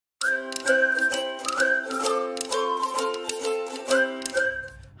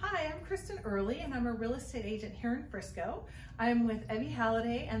Shirley, and I'm a real estate agent here in Frisco. I'm with Evie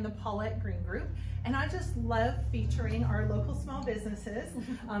Halliday and the Paulette Green Group, and I just love featuring our local small businesses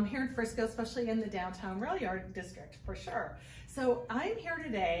here in Frisco, especially in the downtown rail yard district for sure. So I'm here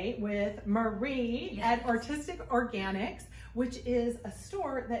today with Marie at Artistic Organics, which is a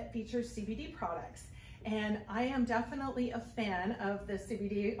store that features CBD products. And I am definitely a fan of the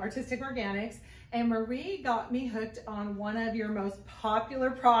CBD Artistic Organics, and Marie got me hooked on one of your most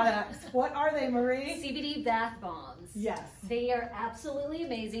popular products. What are they, Marie? CBD bath bombs. Yes. They are absolutely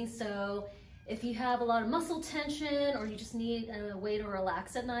amazing. So if you have a lot of muscle tension or you just need a way to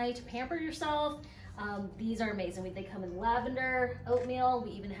relax at night, to pamper yourself, these are amazing. They come in lavender, oatmeal.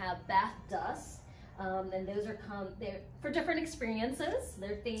 We even have bath dust, and those are they're for different experiences.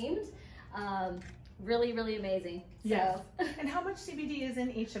 They're themed. Really, really amazing. Yes. So. And how much CBD is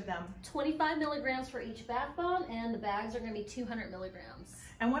in each of them? 25 milligrams for each bath bomb, and the bags are going to be 200 milligrams.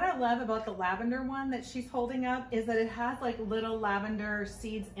 And what I love about the lavender one that she's holding up is that it has like little lavender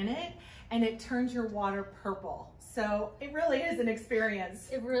seeds in it, and it turns your water purple. So it really is an experience.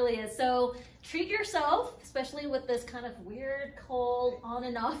 It really is. So treat yourself, especially with this kind of weird, cold, on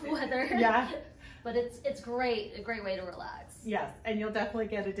and off weather. Yeah. But it's great, a great way to relax. Yes, and you'll definitely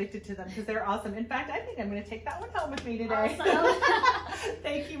get addicted to them because they're awesome. In fact, I think I'm going to take that one home with me today. Awesome.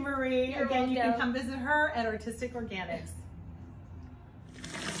 Thank you, Marie. You're Again, welcome. You can come visit her at Artistic Organics.